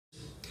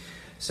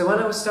So when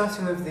I was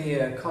starting with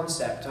the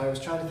concept, I was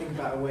trying to think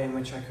about a way in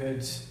which I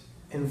could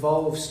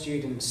involve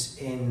students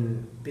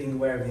in being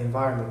aware of the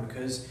environment,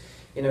 because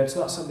it's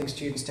not something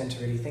students tend to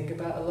really think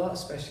about a lot,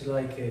 especially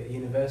like at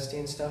university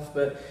and stuff.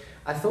 But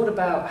I thought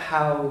about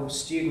how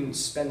students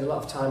spend a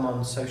lot of time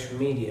on social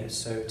media,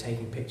 so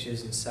taking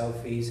pictures and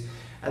selfies,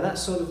 and that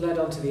sort of led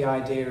on to the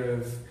idea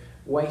of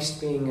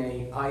waste being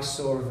an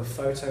eyesore of a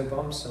photo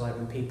bomb, so like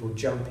when people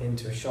jump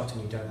into a shot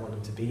and you don't want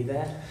them to be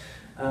there.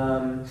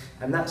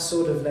 And that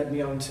sort of led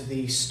me on to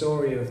the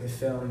story of the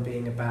film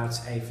being about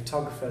a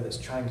photographer that's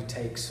trying to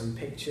take some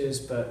pictures,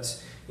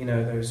 but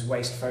those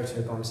waste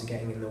photo bombs are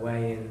getting in the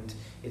way and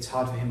it's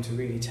hard for him to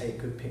really take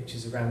good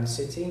pictures around the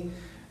city.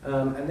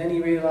 And then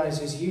he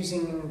realises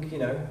using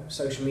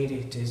social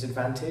media to his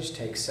advantage,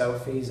 takes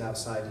selfies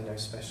outside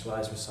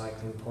specialised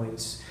recycling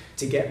points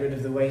to get rid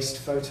of the waste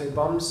photo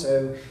bombs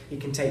so he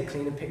can take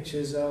cleaner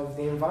pictures of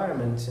the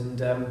environment.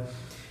 And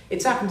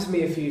it's happened to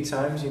me a few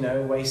times,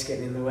 waste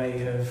getting in the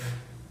way of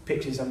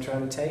pictures I'm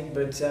trying to take,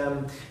 but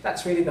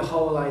that's really the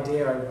whole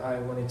idea I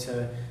wanted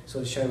to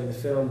sort of show with the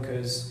film,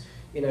 because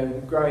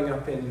growing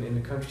up in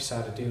the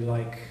countryside, I do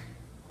like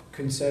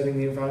conserving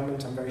the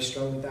environment. I'm very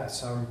strong with that,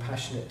 so I'm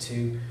passionate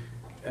to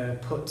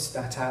put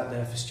that out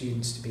there for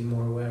students to be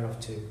more aware of,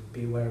 to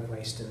be aware of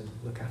waste and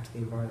look after the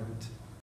environment.